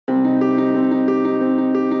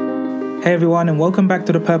Hey everyone, and welcome back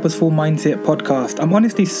to the Purposeful Mindset podcast. I'm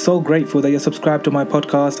honestly so grateful that you're subscribed to my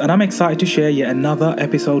podcast, and I'm excited to share yet another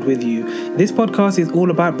episode with you. This podcast is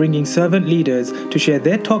all about bringing servant leaders to share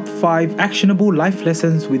their top 5 actionable life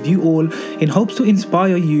lessons with you all in hopes to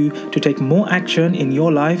inspire you to take more action in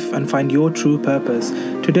your life and find your true purpose.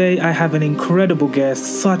 Today, I have an incredible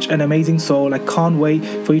guest, such an amazing soul. I can't wait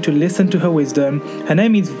for you to listen to her wisdom. Her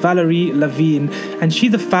name is Valerie LaVigne, and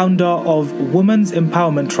she's the founder of Women's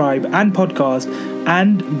Empowerment Tribe and podcast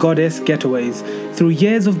and Goddess Getaways. Through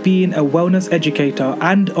years of being a wellness educator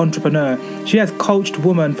and entrepreneur, she has coached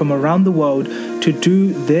women from around the world to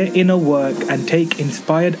do their inner work and take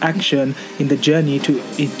inspired action in the journey to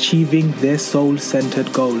achieving their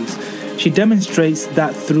soul-centered goals. She demonstrates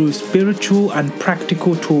that through spiritual and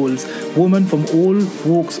practical tools, women from all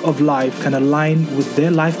walks of life can align with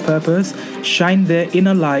their life purpose, shine their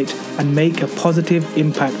inner light, and make a positive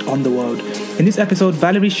impact on the world. In this episode,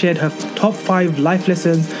 Valerie shared her top 5 life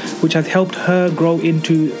lessons, which has helped her grow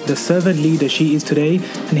into the servant leader she is today.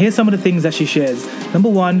 And here's some of the things that she shares. Number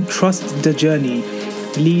 1, trust the journey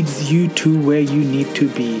leads you to where you need to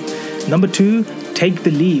be. Number 2, take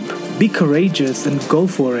the leap. Be courageous and go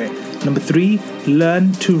for it. Number 3,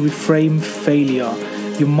 learn to reframe failure.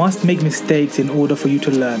 You must make mistakes in order for you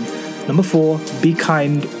to learn. Number 4, be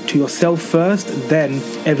kind to yourself first, then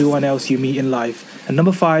everyone else you meet in life. And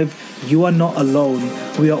number 5, you are not alone.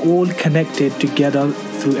 We are all connected together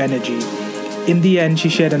through energy. In the end, she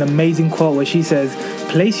shared an amazing quote where she says,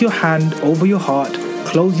 "Place your hand over your heart,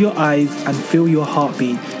 close your eyes, and feel your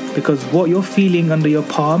heartbeat, because what you're feeling under your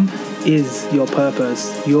palm is your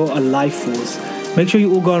purpose. You're a life force." Make sure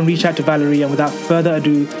you all go and reach out to Valerie, and without further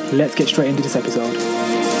ado, let's get straight into this episode.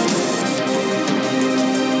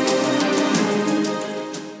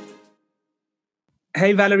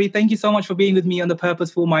 Hey Valerie, thank you so much for being with me on the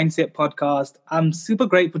Purposeful Mindset podcast. I'm super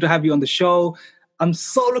grateful to have you on the show. I'm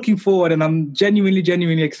so looking forward, and I'm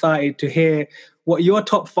genuinely excited to hear what your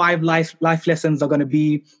top 5 life lessons are going to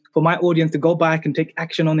be for my audience to go back and take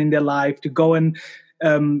action on in their life, to go and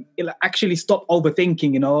actually stop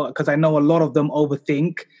overthinking, because I know a lot of them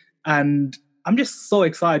overthink. And I'm just so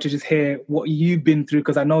excited to just hear what you've been through,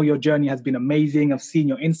 because I know your journey has been amazing. I've seen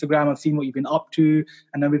your Instagram, I've seen what you've been up to,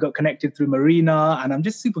 and then we got connected through Marina. And I'm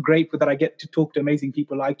just super grateful that I get to talk to amazing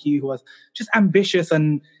people like you who are just ambitious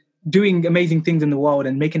and doing amazing things in the world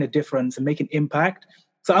and making a difference and making impact.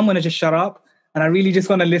 So I'm going to just shut up. And I really just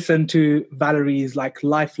want to listen to Valerie's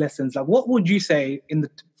life lessons. What would you say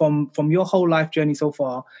from your whole life journey so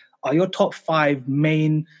far are your top 5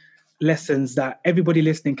 main lessons that everybody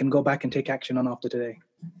listening can go back and take action on after today?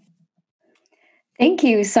 Thank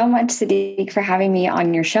you so much, Sadiq, for having me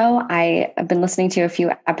on your show. I have been listening to a few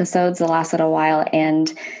episodes the last little while,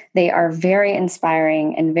 and they are very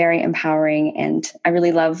inspiring and very empowering. And I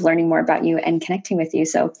really love learning more about you and connecting with you.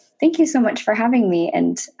 So thank you so much for having me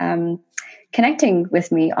and connecting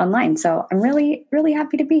with me online. So I'm really, really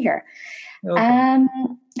happy to be here. Okay.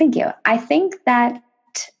 Thank you. I think that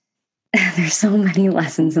there's so many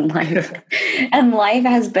lessons in life, and life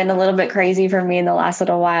has been a little bit crazy for me in the last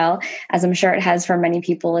little while, as I'm sure it has for many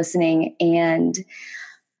people listening. And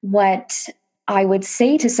what I would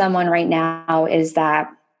say to someone right now is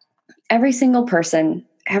that every single person,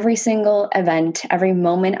 every single event, every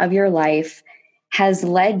moment of your life has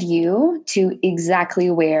led you to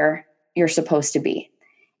exactly where you're supposed to be.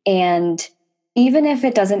 And even if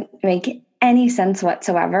it doesn't make any sense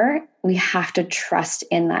whatsoever, we have to trust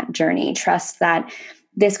in that journey, trust that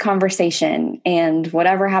this conversation and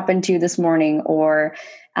whatever happened to you this morning, or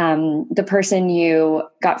the person you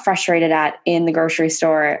got frustrated at in the grocery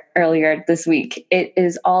store earlier this week, it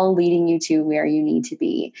is all leading you to where you need to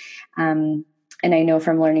be. And I know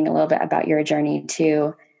from learning a little bit about your journey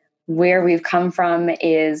too, where we've come from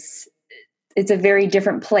it's a very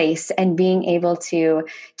different place, and being able to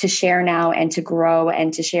share now and to grow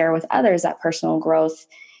and to share with others that personal growth,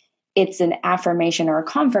 it's an affirmation or a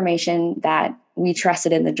confirmation that we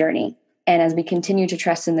trusted in the journey. And as we continue to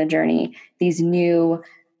trust in the journey, these new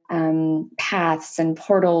paths and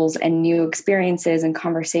portals and new experiences and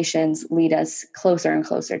conversations lead us closer and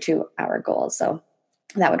closer to our goals. So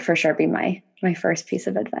that would for sure be my first piece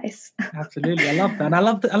of advice. Absolutely. I love that. And I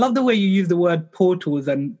love the way you use the word portals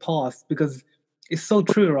and paths, because it's so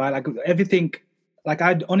true, right? Everything,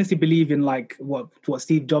 I honestly believe in what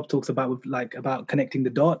Steve Jobs talks about with about connecting the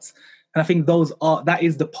dots. And I think that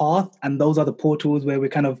is the path, and those are the portals where we're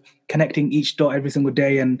kind of connecting each dot every single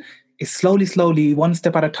day. And it's slowly, one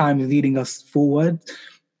step at a time, is leading us forward.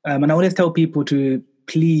 And I always tell people to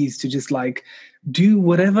just do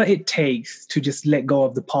whatever it takes to just let go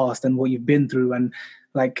of the past and what you've been through. And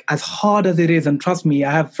Like, as hard as it is, and trust me,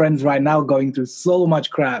 I have friends right now going through so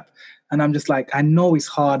much crap, and I'm just like, I know it's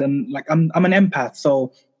hard, and like I'm an empath,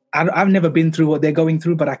 so I've never been through what they're going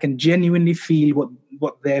through, but I can genuinely feel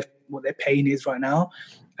what their pain is right now.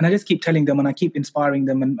 And I just keep telling them, and I keep inspiring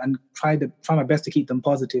them, and try my best to keep them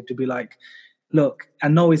positive, to be like, look, I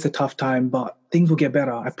know it's a tough time, but things will get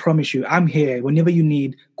better. I promise you. I'm here. Whenever you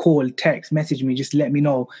need, call, text, message me, just let me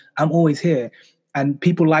know. I'm always here. And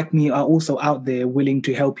people like me are also out there willing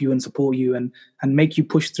to help you and support you, and make you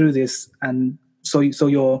push through this. And so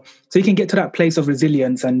you can get to that place of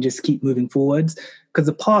resilience and just keep moving forwards. Because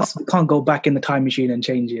the past, we can't go back in the time machine and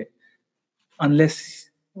change it, unless,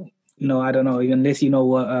 I don't know, unless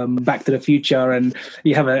Back to the Future, and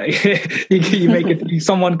you have you make it,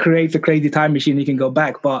 someone creates a crazy time machine, you can go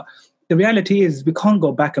back. But the reality is, we can't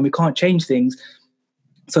go back and we can't change things.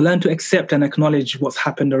 So learn to accept and acknowledge what's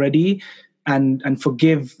happened already, and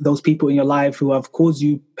forgive those people in your life who have caused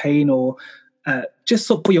you pain, or just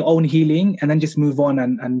so for your own healing, and then just move on,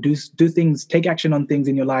 and do things, take action on things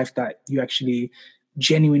in your life that you actually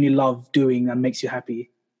genuinely love doing and makes you happy.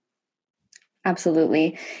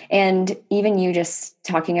 Absolutely. And even you just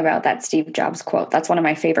talking about that Steve Jobs quote, that's one of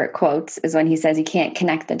my favorite quotes, is when he says, you can't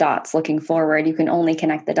connect the dots looking forward. You can only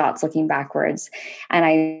connect the dots looking backwards. And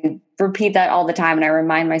I repeat that all the time. And I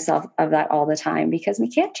remind myself of that all the time, because we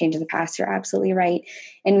can't change the past. You're absolutely right.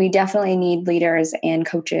 And we definitely need leaders and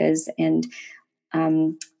coaches and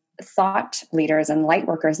thought leaders and light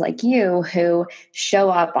workers like you, who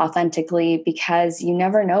show up authentically, because you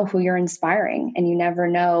never know who you're inspiring, and you never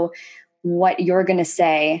know what you're going to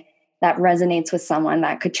say that resonates with someone,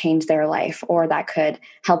 that could change their life, or that could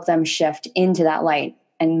help them shift into that light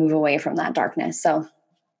and move away from that darkness. So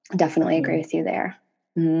definitely agree with you there.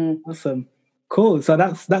 Awesome. Cool. So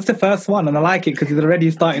that's the first one, and I like it because it's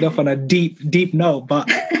already started off on a deep note, but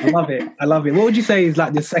I love it. What would you say is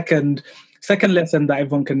like the second lesson that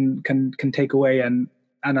everyone can take away? And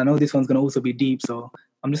I know this one's going to also be deep, so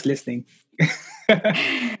I'm just listening.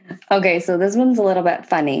 Okay, so this one's a little bit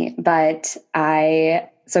funny, but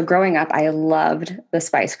so growing up, I loved the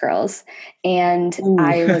Spice Girls, and ooh,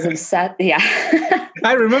 I was obsessed. Yeah.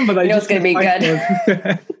 I remember that. You know it's going to be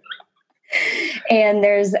good. And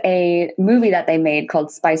there's a movie that they made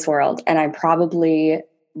called Spice World, and I probably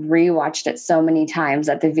rewatched it so many times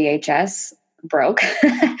that the VHS broke.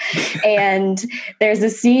 And there's a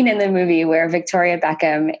scene in the movie where Victoria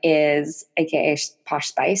Beckham is, aka Posh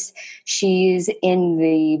Spice, she's in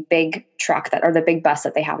the big truck or the big bus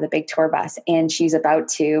that they have, the big tour bus, and she's about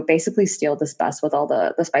to basically steal this bus with all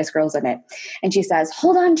the Spice Girls in it. And she says,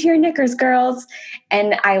 "Hold on to your knickers, girls."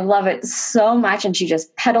 And I love it so much. And she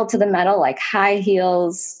just pedaled to the metal, like high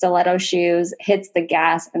heels, stiletto shoes, hits the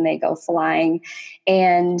gas, and they go flying.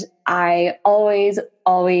 And I always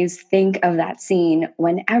think of that scene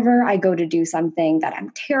whenever I go to do something that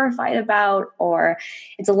I'm terrified about, or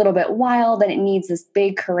it's a little bit wild and it needs this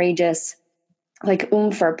big, courageous, like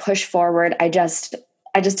oomph or push forward. I just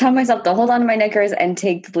tell myself to hold on to my knickers and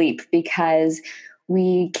take the leap, because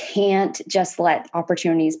we can't just let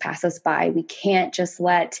opportunities pass us by. We can't just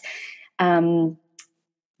let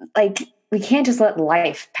we can't just let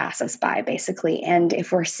life pass us by, basically. And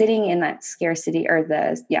if we're sitting in that scarcity, or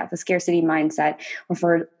the scarcity mindset, or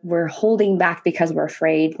if we're holding back because we're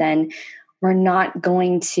afraid, then we're not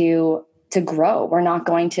going to grow. We're not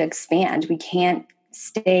going to expand. We can't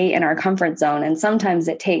stay in our comfort zone. And sometimes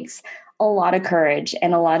it takes a lot of courage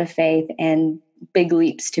and a lot of faith and big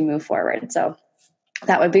leaps to move forward. So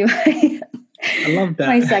that would be I love that.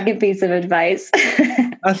 My second piece of advice.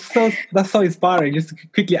 That's so inspiring. Just to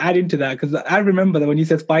quickly add into that, because I remember that when you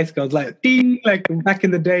said Spice Girls, like ding, like back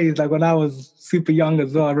in the days, like when I was super young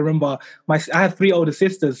as well. I remember I have 3 older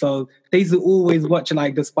sisters, so they used to always watch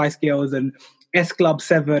like the Spice Girls and S Club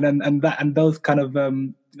 7 and those kind of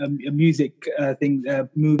music things,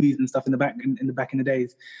 movies and stuff in the back in the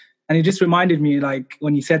days. And it just reminded me, like,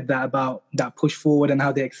 when you said that about that push forward and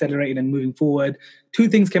how they accelerated and moving forward, 2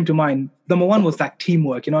 things came to mind. Number one was like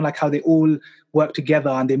teamwork, like how they all work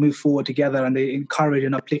together and they move forward together and they encourage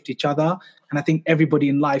and uplift each other. And I think everybody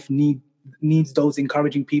in life needs those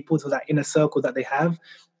encouraging people, so that inner circle that they have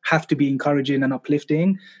to be encouraging and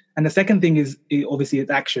uplifting. And the second thing is obviously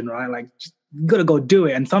it's action, right? Like, you got to go do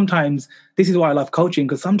it. And sometimes this is why I love coaching,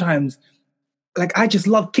 because sometimes, like, I just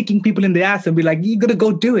love kicking people in the ass and be like, you got to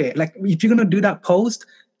go do it. Like, if you're going to do that post,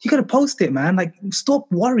 you got to post it, man. Like, stop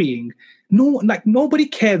worrying. Nobody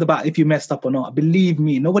cares about if you messed up or not. Believe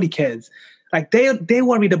me, nobody cares. Like, they're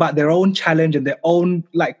worried about their own challenge and their own,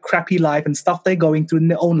 like, crappy life and stuff they're going through in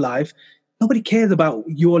their own life. Nobody cares about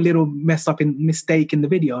your little mistake in the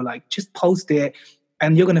video. Like, just post it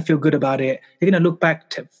and you're going to feel good about it. You're going to look back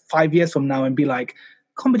to 5 years from now and be like,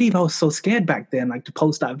 I can't believe I was so scared back then, like to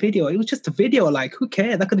post that video. It was just a video. Like, who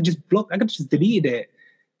cares? I could have just blocked. I could have just deleted it.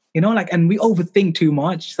 Like, and we overthink too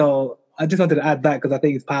much. So I just wanted to add that because I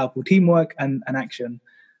think it's powerful. Teamwork and action.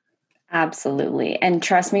 Absolutely. And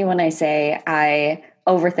trust me when I say I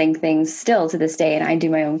overthink things still to this day, and I do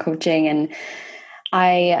my own coaching. And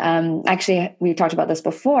I actually, we've talked about this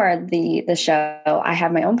before, the show. I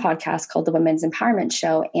have my own podcast called The Women's Empowerment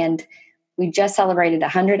Show, and we just celebrated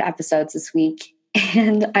 100 episodes this week.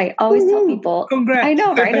 And I always tell people, congrats. I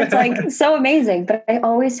know, right? It's like so amazing. But I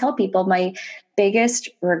always tell people my biggest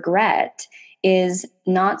regret is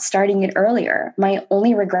not starting it earlier. My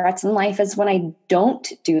only regrets in life is when I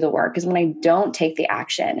don't do the work, is when I don't take the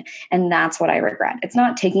action. And that's what I regret. It's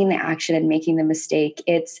not taking the action and making the mistake.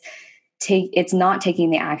 It's not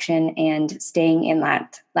taking the action and staying in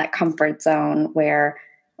that comfort zone where,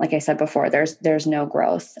 like I said before, there's no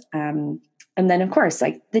growth. And then of course,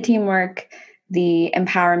 like the teamwork, the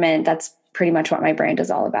empowerment, that's pretty much what my brand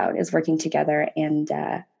is all about, is working together and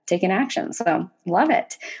taking action. So love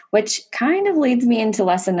it, which kind of leads me into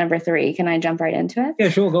lesson number 3. Can I jump right into it? Yeah,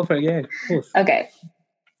 sure. Go for it. Yeah, of course. Okay.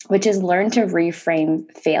 Which is learn to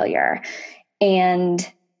reframe failure. And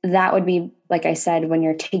that would be, like I said, when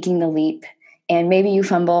you're taking the leap and maybe you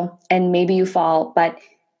fumble and maybe you fall, but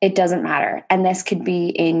it doesn't matter. And this could be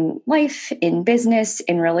in life, in business,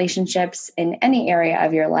 in relationships, in any area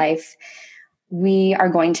of your life. We are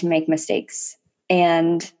going to make mistakes.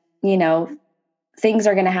 And, things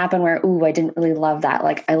are going to happen where, I didn't really love that.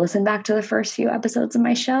 Like I listened back to the first few episodes of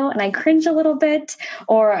my show and I cringe a little bit,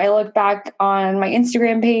 or I look back on my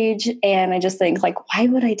Instagram page and I just think like, why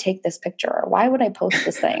would I take this picture? Or why would I post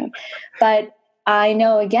this thing? But I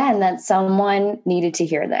know again that someone needed to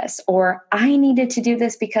hear this, or I needed to do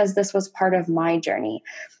this because this was part of my journey.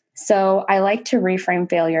 So I like to reframe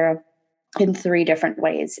failure in 3 different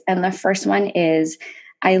ways. And the first one is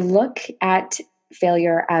I look at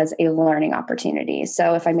failure as a learning opportunity.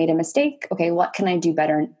 So if I made a mistake, okay, what can I do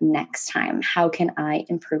better next time? How can I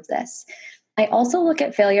improve this? I also look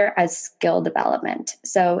at failure as skill development.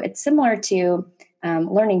 So it's similar to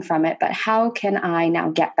learning from it, but how can I now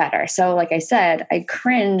get better? So like I said, I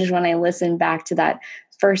cringe when I listen back to that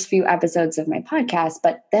first few episodes of my podcast,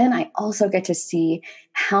 but then I also get to see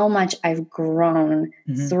how much I've grown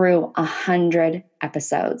through 100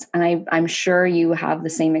 episodes. And I'm sure you have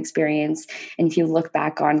the same experience. And if you look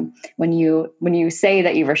back on when you say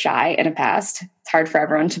that you were shy in the past, it's hard for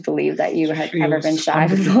everyone to believe that you had ever been shy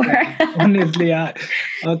before. Honestly,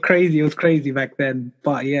 it was crazy back then.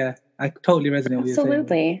 But yeah, I totally resonate with you.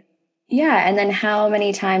 Absolutely. Yeah. And then how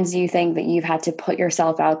many times do you think that you've had to put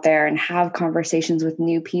yourself out there and have conversations with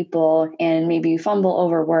new people and maybe you fumble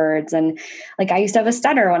over words? And like I used to have a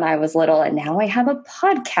stutter when I was little and now I have a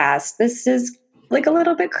podcast. This is like a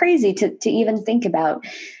little bit crazy to even think about.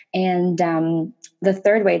 And the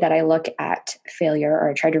third way that I look at failure, or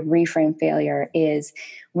I try to reframe failure, is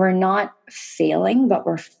we're not failing, but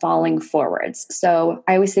we're falling forwards. So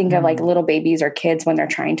I always think of like little babies or kids when they're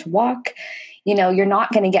trying to walk. You're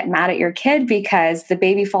not going to get mad at your kid because the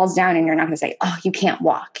baby falls down and you're not going to say, oh, you can't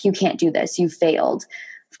walk. You can't do this. You failed.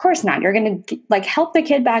 Of course not. You're going to like help the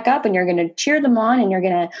kid back up and you're going to cheer them on and you're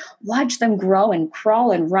going to watch them grow and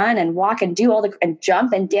crawl and run and walk and do and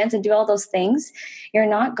jump and dance and do all those things. You're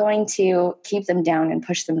not going to keep them down and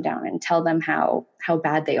push them down and tell them how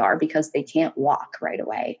bad they are because they can't walk right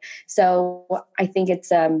away. So I think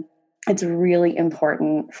it's really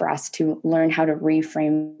important for us to learn how to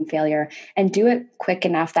reframe failure and do it quick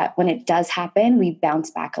enough that when it does happen, we bounce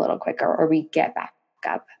back a little quicker or we get back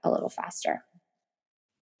up a little faster.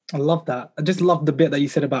 I love that. I just love the bit that you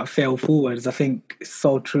said about fail forwards. I think it's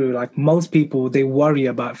so true. Like most people, they worry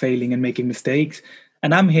about failing and making mistakes.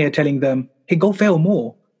 And I'm here telling them, hey, go fail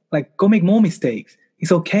more. Like go make more mistakes.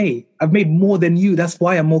 It's okay. I've made more than you. That's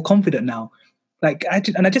why I'm more confident now. Like I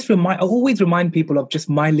always remind people of just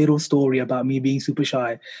my little story about me being super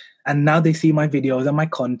shy. And now they see my videos and my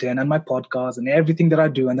content and my podcast and everything that I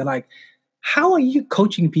do. And they're like, how are you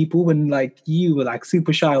coaching people when like you were like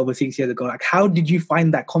super shy over 6 years ago? Like, how did you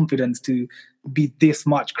find that confidence to be this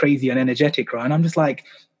much crazy and energetic, right? And I'm just like,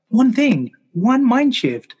 one thing, one mind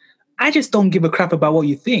shift. I just don't give a crap about what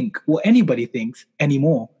you think, what anybody thinks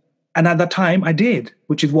anymore. And at that time I did,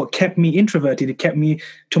 which is what kept me introverted. It kept me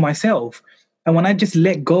to myself. And when I just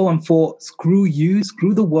let go and thought, screw you,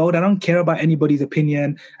 screw the world, I don't care about anybody's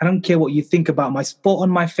opinion. I don't care what you think about my spot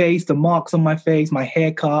on my face, the marks on my face, my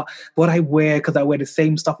haircut, what I wear because I wear the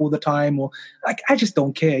same stuff all the time. Or like, I just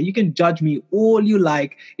don't care. You can judge me all you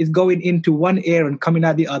like. It's going into one ear and coming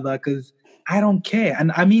out the other because I don't care.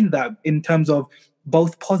 And I mean that in terms of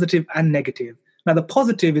both positive and negative. Now, the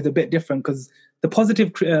positive is a bit different because the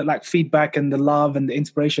positive like feedback and the love and the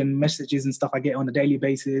inspiration messages and stuff I get on a daily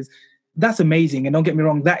basis, that's amazing. And don't get me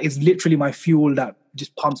wrong, that is literally my fuel that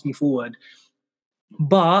just pumps me forward.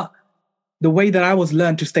 But the way that I was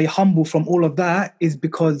learned to stay humble from all of that is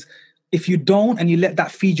because if you don't and you let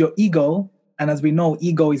that feed your ego, and as we know,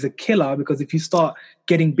 ego is a killer, because if you start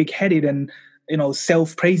getting big-headed and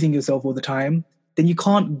self-praising yourself all the time, then you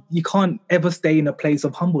can't ever stay in a place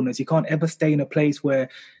of humbleness. You can't ever stay in a place where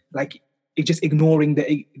like you're just ignoring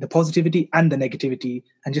the positivity and the negativity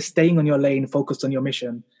and just staying on your lane, focused on your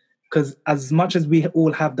mission. Because as much as we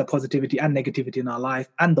all have the positivity and negativity in our life,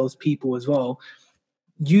 and those people as well,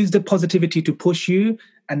 use the positivity to push you,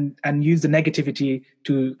 and use the negativity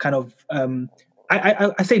to kind of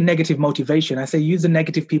I say negative motivation. I say use the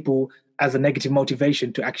negative people as a negative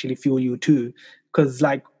motivation to actually fuel you too. Because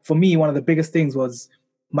like for me, one of the biggest things was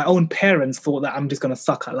my own parents thought that I'm just going to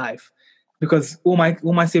suck at life, because all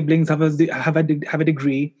my siblings have a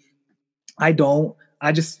degree. I don't.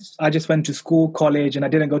 I just went to school, college, and I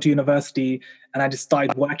didn't go to university, and I just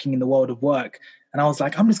started working in the world of work. And I was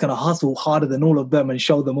like, I'm just gonna hustle harder than all of them and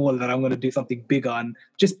show them all that I'm gonna do something bigger and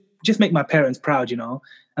just make my parents proud.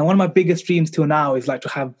 And one of my biggest dreams till now is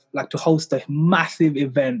to host a massive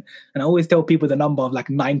event. And I always tell people the number of like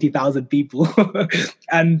 90,000 people.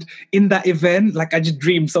 And in that event, like I just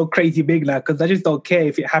dream so crazy big now, because I just don't care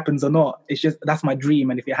if it happens or not. It's just that's my dream.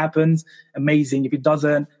 And if it happens, amazing. If it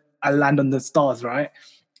doesn't, I land on the stars, right?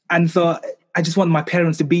 And so I just want my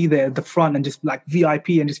parents to be there at the front and just like VIP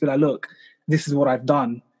and just be like, look, this is what I've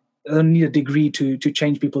done. I don't need a degree to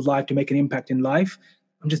change people's life, to make an impact in life.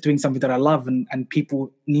 I'm just doing something that I love, and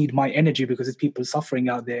people need my energy because there's people suffering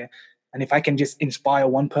out there. And if I can just inspire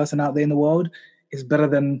one person out there in the world, it's better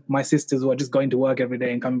than my sisters who are just going to work every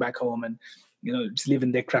day and coming back home and, just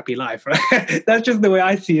living their crappy life, right? That's just the way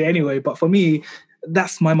I see it anyway. But for me,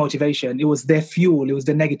 that's my motivation. It was their fuel. It was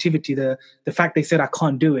the negativity, the fact they said I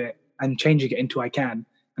can't do it, and changing it into I can,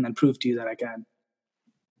 and then prove to you that I can.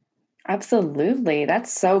 Absolutely.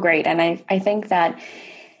 That's so great. And I think that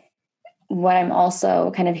what I'm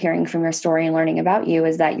also kind of hearing from your story and learning about you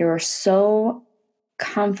is that you're so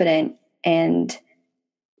confident and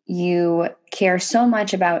you care so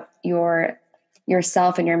much about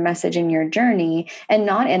yourself and your message and your journey, and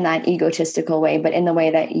not in that egotistical way, but in the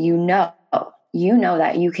way that you know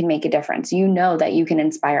that you can make a difference. You know that you can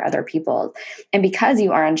inspire other people. And because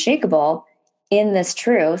you are unshakable in this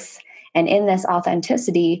truth and in this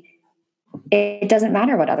authenticity, it doesn't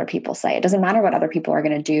matter what other people say. It doesn't matter what other people are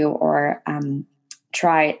going to do or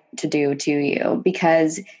try to do to you,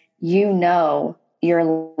 because you know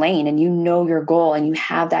your lane and you know your goal and you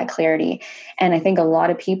have that clarity. And I think a lot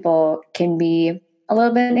of people can be a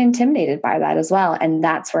little bit intimidated by that as well. And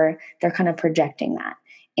that's where they're kind of projecting that.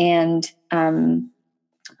 And that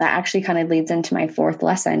actually kind of leads into my fourth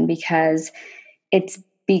lesson, because it's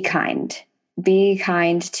be kind. Be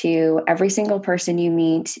kind to every single person you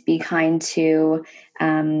meet. Be kind to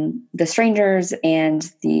the strangers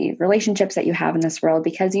and the relationships that you have in this world,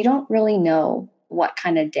 because you don't really know what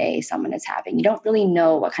kind of day someone is having. You don't really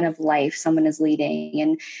know what kind of life someone is leading.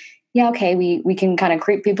 And yeah, okay, we can kind of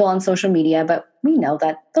creep people on social media, but we know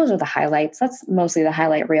that those are the highlights. That's mostly the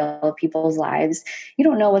highlight reel of people's lives. You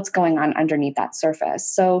don't know what's going on underneath that surface.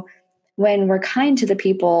 So when we're kind to the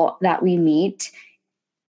people that we meet,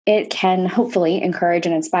 it can hopefully encourage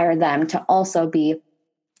and inspire them to also be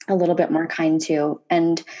a little bit more kind too.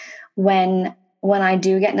 And when I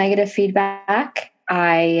do get negative feedback,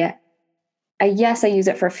 I use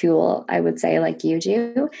it for fuel, I would say, like you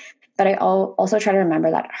do. But I also try to remember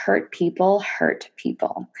that hurt people.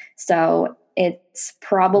 So it's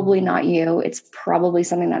probably not you. It's probably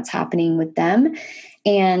something that's happening with them.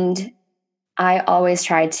 And I always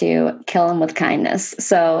try to kill them with kindness.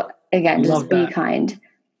 So again, just be kind.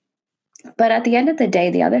 But at the end of the day,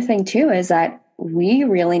 the other thing too is that we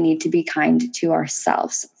really need to be kind to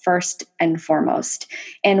ourselves first and foremost.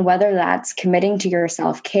 And whether that's committing to your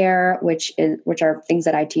self-care, which are things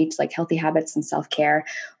that I teach, like healthy habits and self-care,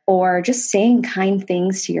 or just saying kind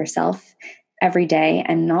things to yourself every day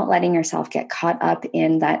and not letting yourself get caught up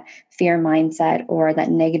in that fear mindset or that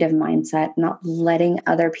negative mindset, not letting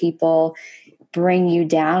other people bring you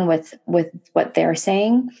down with what they're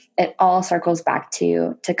saying. It all circles back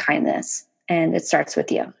to kindness, and it starts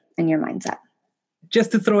with you and your mindset.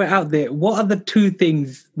 Just to throw it out there, what are the two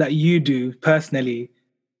things that you do personally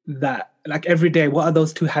that, like every day, what are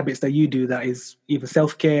those two habits that you do that is either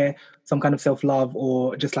self-care, some kind of self-love,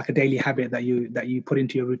 or just like a daily habit that you put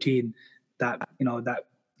into your routine that,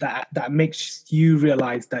 that makes you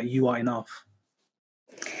realize that you are enough?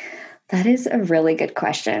 That is a really good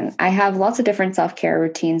question. I have lots of different self-care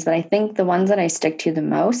routines, but I think the ones that I stick to the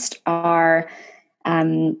most are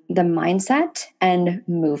the mindset and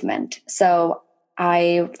movement. So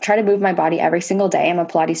I try to move my body every single day. I'm a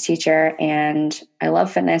Pilates teacher and I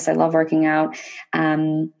love fitness. I love working out.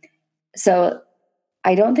 So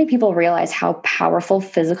I don't think people realize how powerful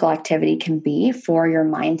physical activity can be for your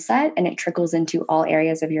mindset, and it trickles into all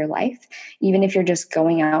areas of your life. Even if you're just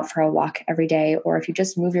going out for a walk every day, or if you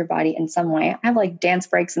just move your body in some way. I have like dance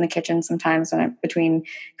breaks in the kitchen sometimes when I'm between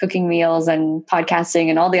cooking meals and podcasting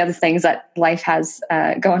and all the other things that life has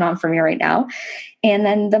going on for me right now. And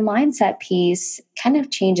then the mindset piece kind of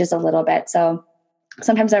changes a little bit. So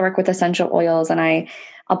sometimes I work with essential oils and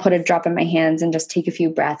I'll put a drop in my hands and just take a few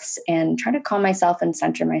breaths and try to calm myself and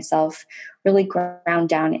center myself, really ground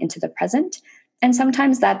down into the present. And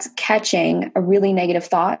sometimes that's catching a really negative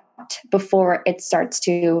thought before it starts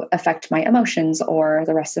to affect my emotions or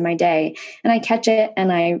the rest of my day. And I catch it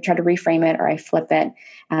and I try to reframe it or I flip it.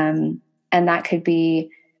 And that could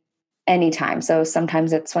be anytime. So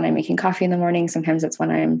sometimes it's when I'm making coffee in the morning. Sometimes it's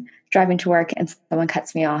when I'm driving to work and someone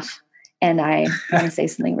cuts me off and I want to say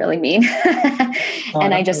something really mean.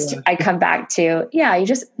 And I come back to, you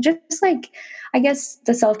just like, I guess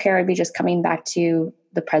the self-care would be just coming back to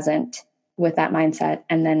the present with that mindset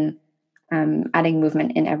and then adding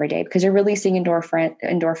movement in every day because you're releasing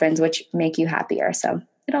endorphins, which make you happier. So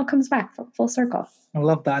it all comes back full circle. I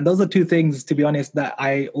love that. And those are two things, to be honest, that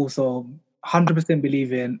I also 100%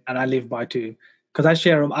 believe in and I live by too. Because I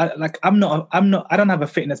share them. I don't have a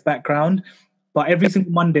fitness background, but every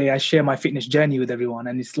single Monday I share my fitness journey with everyone.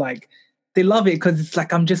 And it's like, they love it because it's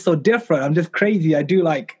like, I'm just so different. I'm just crazy. I do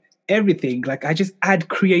like everything. Like I just add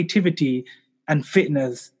creativity and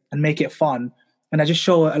fitness and make it fun. And I just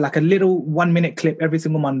show like a little 1-minute clip every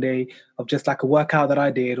single Monday of just like a workout that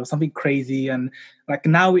I did or something crazy. And like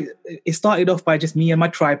now it started off by just me and my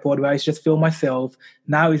tripod where I just film myself.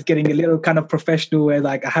 Now it's getting a little kind of professional where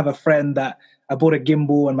like I have a friend that I bought a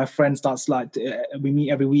gimbal and my friend starts like, we meet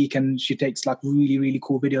every week and she takes like really, really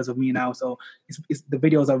cool videos of me now. So it's the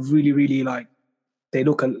videos are really, really like, they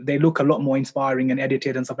look a lot more inspiring and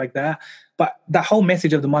edited and stuff like that. But that whole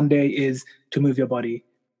message of the Monday is to move your body,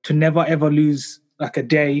 to never ever lose like a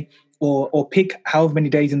day or pick however many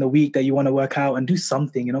days in the week that you want to work out and do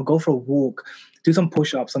something, go for a walk, do some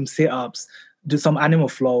push-ups, some sit-ups, do some animal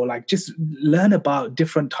flow, like just learn about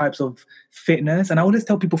different types of fitness. And I always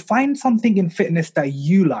tell people, find something in fitness that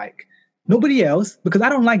you like, nobody else, because I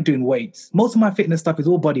don't like doing weights. Most of my fitness stuff is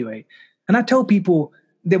all body weight. And I tell people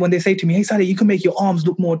that when they say to me, hey, Sally, you can make your arms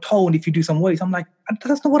look more toned if you do some weights. I'm like,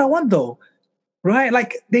 that's not what I want though. Right?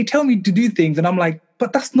 Like they tell me to do things and I'm like,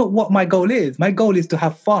 but that's not what my goal is. My goal is to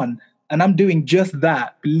have fun. And I'm doing just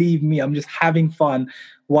that. Believe me, I'm just having fun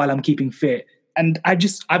while I'm keeping fit. And I've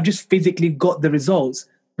just physically got the results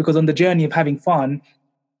because on the journey of having fun,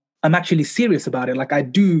 I'm actually serious about it. Like I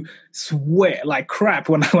do sweat like crap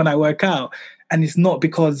when I work out. And it's not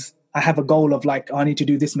because I have a goal of like, I need to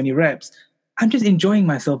do this many reps. I'm just enjoying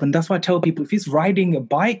myself. And that's why I tell people, if it's riding a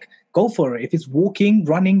bike, go for it. If it's walking,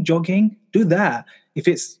 running, jogging, do that. If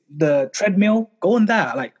it's the treadmill, go on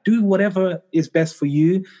that. Like do whatever is best for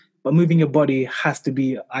you. But moving your body has to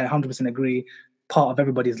be, I 100% agree, part of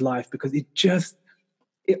everybody's life because it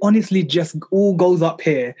honestly just all goes up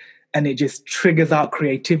here and it just triggers out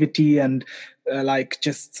creativity and like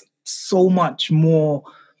just so much more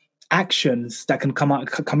actions that can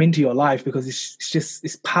come into your life because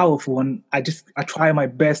it's powerful. And I try my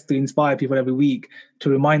best to inspire people every week to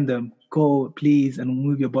remind them, go please and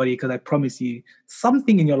move your body because I promise you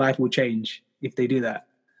something in your life will change if they do that.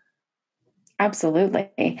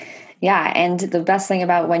 Absolutely. Yeah. And the best thing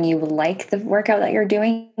about when you like the workout that you're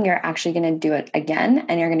doing, you're actually going to do it again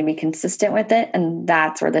and you're going to be consistent with it. And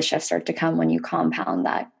that's where the shifts start to come when you compound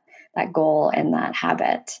that goal and that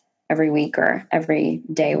habit every week or every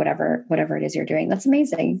day, whatever it is you're doing. That's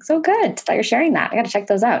amazing. So good that you're sharing that. I got to check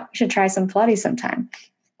those out. You should try some Pilates sometime.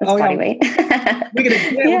 That's body weight. We're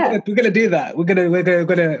gonna do that. We're gonna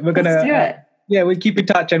Let's do it. We'll keep in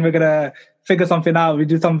touch and we're gonna figure something out. We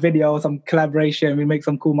do some video, some collaboration. We make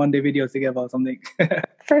some cool Monday videos together or something.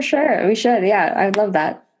 For sure, we should. Yeah, I'd love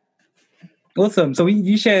that. Awesome. So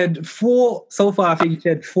you shared 4 so far. I think you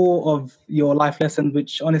shared 4 of your life lessons,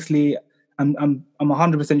 which honestly, I'm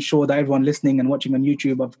 100% sure that everyone listening and watching on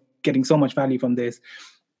YouTube are getting so much value from this.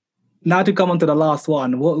 Now to come on to the last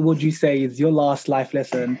one, what would you say is your last life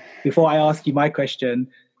lesson before I ask you my question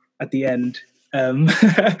at the end?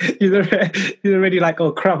 You're already like,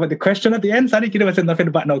 oh crap, but the question at the end, Sadiq, you never said nothing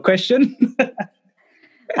about no question.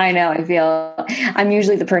 I know. I'm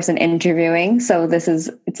usually the person interviewing, so it's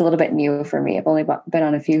a little bit new for me. I've only been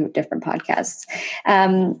on a few different podcasts.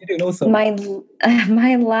 You're doing awesome.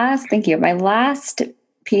 Thank you. My last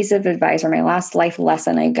piece of advice, or my last life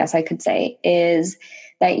lesson, I guess I could say, is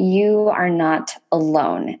that you are not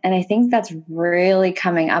alone. And I think that's really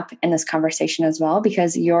coming up in this conversation as well,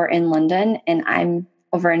 because you're in London and I'm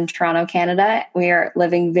over in Toronto, Canada. We are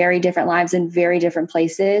living very different lives in very different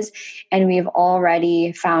places. And we've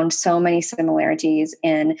already found so many similarities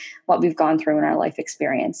in what we've gone through in our life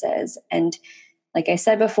experiences. And like I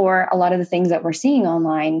said before, a lot of the things that we're seeing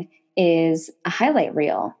online is a highlight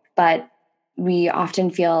reel, but we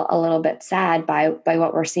often feel a little bit sad by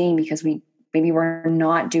what we're seeing, because maybe we're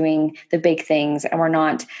not doing the big things and we're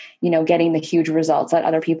not, getting the huge results that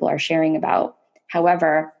other people are sharing about.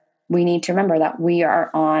 However, we need to remember that we are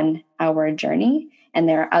on our journey, and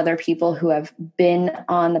there are other people who have been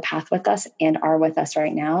on the path with us and are with us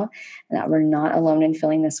right now, and that we're not alone in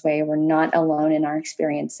feeling this way. We're not alone in our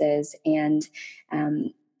experiences, and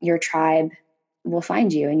your tribe will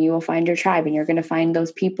find you, and you will find your tribe, and you're going to find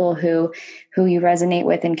those people who you resonate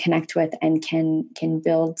with and connect with and can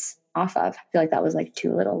build off of. I feel like that was like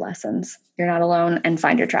 2 little lessons. You're not alone, and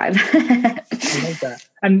find your tribe. I love that.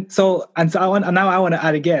 Now I want to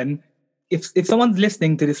add again, if someone's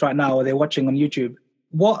listening to this right now or they're watching on YouTube,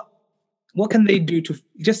 what can they do to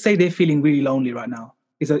just say they're feeling really lonely right now?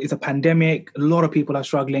 It's a pandemic. A lot of people are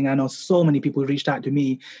struggling. I know so many people reached out to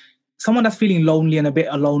me. Someone that's feeling lonely and a bit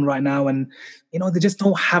alone right now, and they just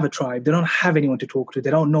don't have a tribe. They don't have anyone to talk to. They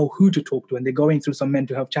don't know who to talk to, and they're going through some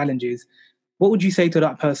mental health challenges. What would you say to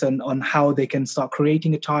that person on how they can start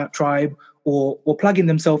creating a tribe or plugging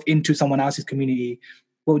themselves into someone else's community?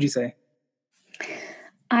 What would you say?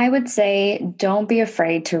 I would say don't be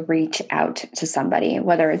afraid to reach out to somebody,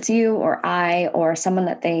 whether it's you or I or someone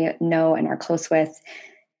that they know and are close with.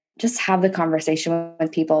 Just have the conversation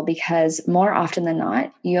with people, because more often than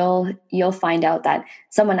not, you'll find out that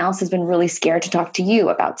someone else has been really scared to talk to you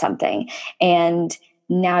about something. And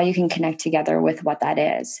now you can connect together with what that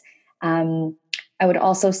is. I would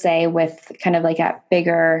also say, with kind of like a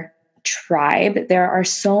bigger tribe, there are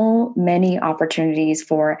so many opportunities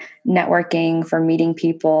for networking, for meeting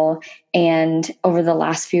people. And over the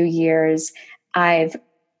last few years, I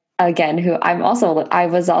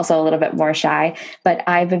was also a little bit more shy, but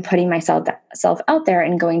I've been putting myself out there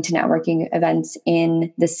and going to networking events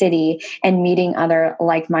in the city and meeting other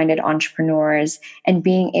like-minded entrepreneurs and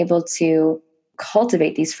being able to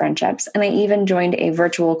cultivate these friendships. And I even joined a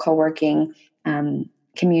virtual co-working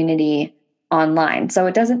community online. So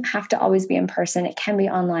it doesn't have to always be in person. It can be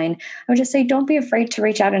online. I would just say, don't be afraid to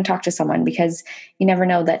reach out and talk to someone, because you never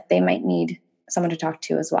know that they might need someone to talk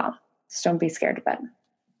to as well. Just don't be scared of it.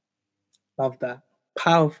 Love that.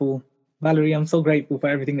 Powerful. Valerie, I'm so grateful for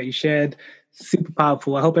everything that you shared. Super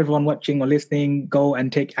powerful. I hope everyone watching or listening go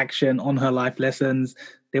and take action on her life lessons.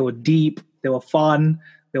 They were deep. They were fun.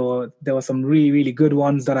 There were some really, really good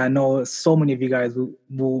ones that I know so many of you guys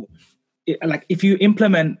will like. If you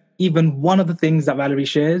implement even one of the things that Valerie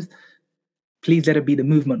shares, please let it be the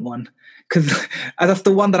movement one, because that's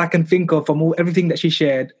the one that I can think of from everything that she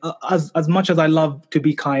shared. As much as I love to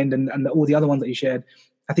be kind and all the other ones that you shared,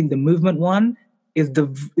 I think the movement one is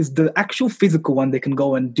the actual physical one they can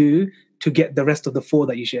go and do to get the rest of the 4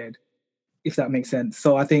 that you shared, if that makes sense.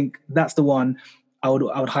 So I think that's the one I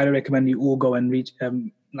would highly recommend you all go and reach,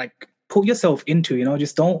 put yourself into,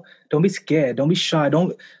 just don't be scared. Don't be shy.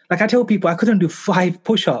 I tell people, I couldn't do 5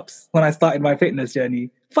 push-ups when I started my fitness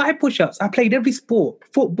journey. 5 push-ups. I played every sport,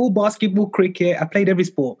 football, basketball, cricket. I played every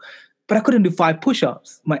sport, but I couldn't do 5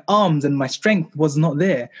 push-ups. My arms and my strength was not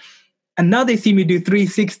there. And now they see me do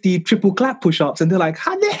 360 triple clap push-ups, and they're like,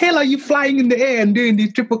 how the hell are you flying in the air and doing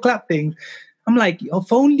these triple clap things? I'm like,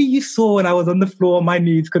 if only you saw when I was on the floor, my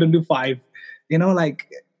knees couldn't do 5.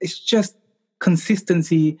 It's just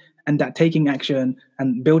consistency and that taking action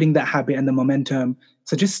and building that habit and the momentum.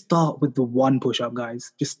 So just start with the 1 push-up,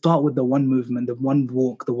 guys. Just start with the 1 movement, the 1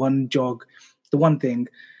 walk, the 1 jog, the 1 thing.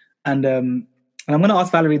 And I'm going to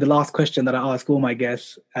ask Valerie the last question that I ask all my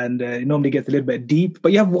guests. And it normally gets a little bit deep,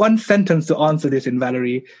 but you have 1 sentence to answer this in,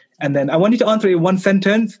 Valerie. And then I want you to answer it in 1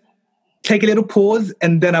 sentence, take a little pause,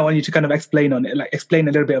 and then I want you to kind of explain on it, explain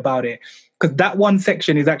a little bit about it. Because that 1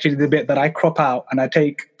 section is actually the bit that I crop out and I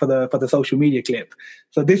take for the social media clip.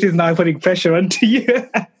 So this is now putting pressure onto you.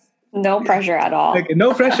 No pressure at all. Okay,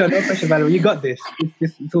 no pressure, Valerie. You got this.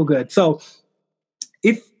 It's all good. So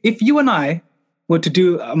if you and I were to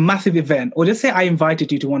do a massive event, or just say I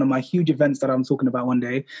invited you to one of my huge events that I'm talking about one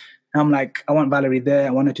day, and I'm like, I want Valerie there. I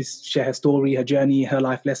want her to share her story, her journey, her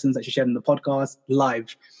life lessons that she shared in the podcast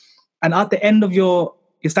live. And at the end of your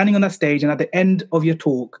you're standing on that stage, and at the end of your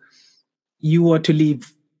talk, you were to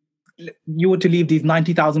leave these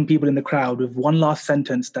 90,000 people in the crowd with one last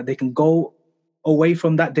sentence that they can go away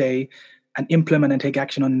from that day and implement and take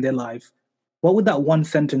action on in their life, what would that one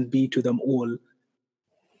sentence be to them all?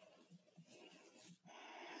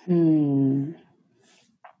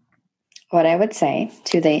 What I would say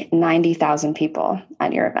to the 90,000 people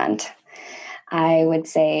at your event, I would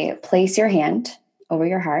say, place your hand over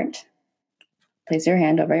your heart. Place your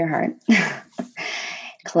hand over your heart.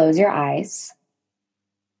 Close your eyes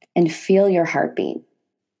and feel your heartbeat.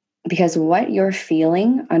 Because what you're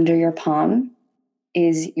feeling under your palm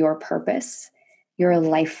is your purpose, your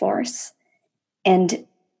life force. And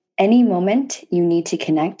any moment you need to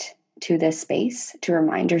connect to this space to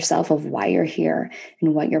remind yourself of why you're here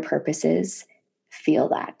and what your purpose is, feel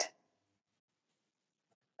that.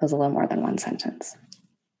 That was a little more than one sentence.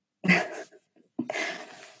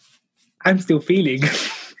 I'm still feeling.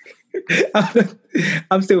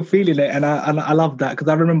 I'm still feeling it, and I love that, because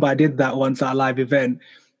I remember I did that once at a live event,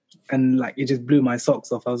 and like it just blew my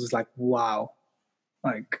socks off. I was just like, wow,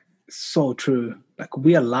 like so true. Like,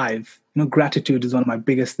 we are alive. Gratitude is one of my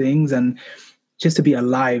biggest things, and just to be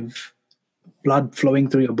alive, blood flowing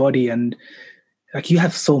through your body, and like, you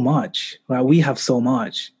have so much, right? We have so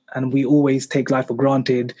much, and we always take life for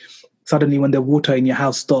granted. Suddenly, when the water in your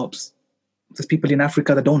house stops, there's people in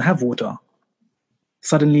Africa that don't have water.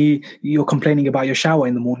 Suddenly, you're complaining about your shower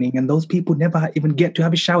in the morning, and those people never even get to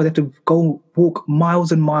have a shower. They have to go walk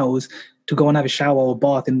miles and miles to go and have a shower or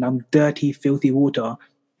bath in dirty, filthy water,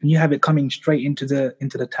 and you have it coming straight into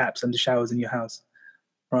the taps and the showers in your house,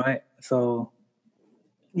 right? So,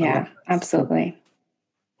 yeah, absolutely.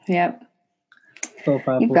 Yep. So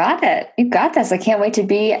powerful. You got it. You got this. I can't wait to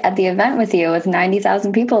be at the event with you with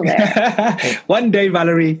 90,000 people there. One day,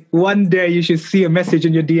 Valerie, you should see a message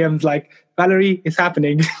in your DMs like, Valerie, it's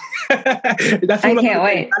happening. That's all I can't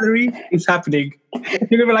wait. Valerie, it's happening. You're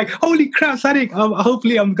going to be like, holy crap, Sadiq,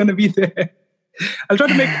 hopefully I'm going to be there. I'm trying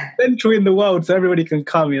to make it central in the world so everybody can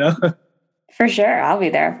come, For sure. I'll be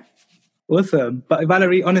there. Awesome. But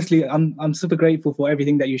Valerie, honestly, I'm super grateful for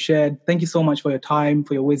everything that you shared. Thank you so much for your time,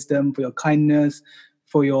 for your wisdom, for your kindness,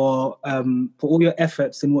 for your for all your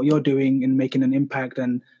efforts in what you're doing in making an impact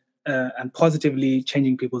and positively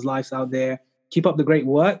changing people's lives out there. Keep up the great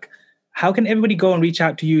work. How can everybody go and reach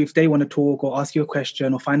out to you if they want to talk or ask you a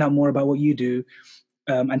question or find out more about what you do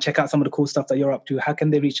and check out some of the cool stuff that you're up to? How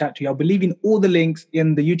can they reach out to you? I'll be leaving all the links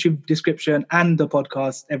in the YouTube description and the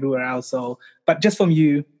podcast everywhere else. So, but just from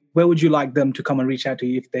you, where would you like them to come and reach out to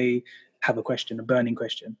you if they have a question, a burning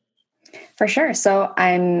question? For sure. So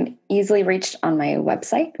I'm easily reached on my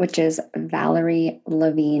website, which is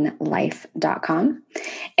ValerieLaVigneLife.com.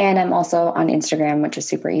 And I'm also on Instagram, which is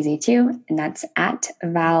super easy too. And that's at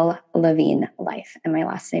ValLaVigne Life. And my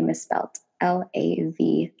last name is spelled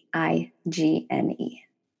LaVigne.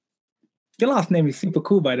 Your last name is super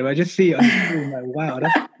cool, by the way. I just see it on the screen. Like, wow,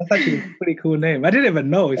 that's actually a pretty cool name. I didn't even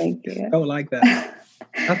know it felt like that.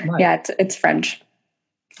 That's nice. Yeah, it's French.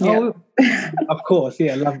 Oh, yeah. Of course.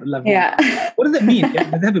 Yeah, love. Yeah. What does it mean? Does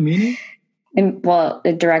it have a meaning? Well,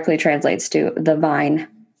 it directly translates to the vine.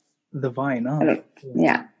 The vine. Oh.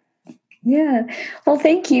 Yeah. Yeah. Well,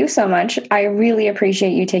 thank you so much. I really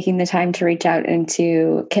appreciate you taking the time to reach out and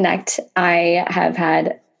to connect.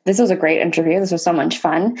 This was a great interview. This was so much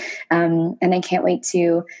fun. And I can't wait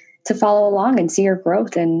to follow along and see your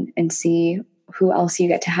growth and see who else you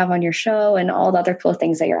get to have on your show and all the other cool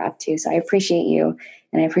things that you're up to. So I appreciate you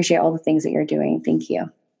and I appreciate all the things that you're doing. Thank you.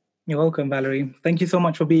 You're welcome, Valerie. Thank you so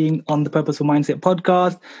much for being on the Purposeful Mindset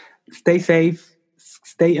podcast. Stay safe,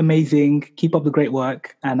 stay amazing, keep up the great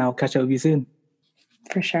work, and I'll catch up with you soon.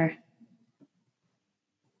 For sure.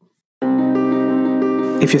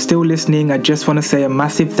 If you're still listening, I just want to say a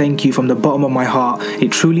massive thank you from the bottom of my heart.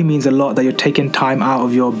 It truly means a lot that you're taking time out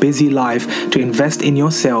of your busy life to invest in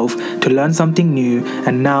yourself, to learn something new,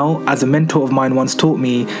 and now, as a mentor of mine once taught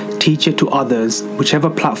me, teach it to others.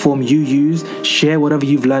 Whichever platform you use, share whatever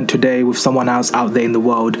you've learned today with someone else out there in the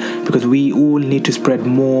world, because we all need to spread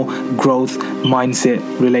more growth,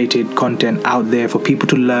 mindset-related content out there for people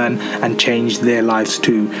to learn and change their lives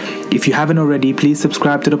too. If you haven't already, please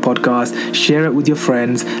subscribe to the podcast, share it with your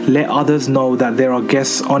friends, let others know that there are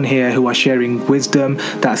guests on here who are sharing wisdom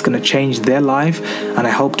that's going to change their life, and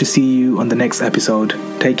I hope to see you on the next episode.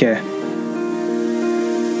 Take care.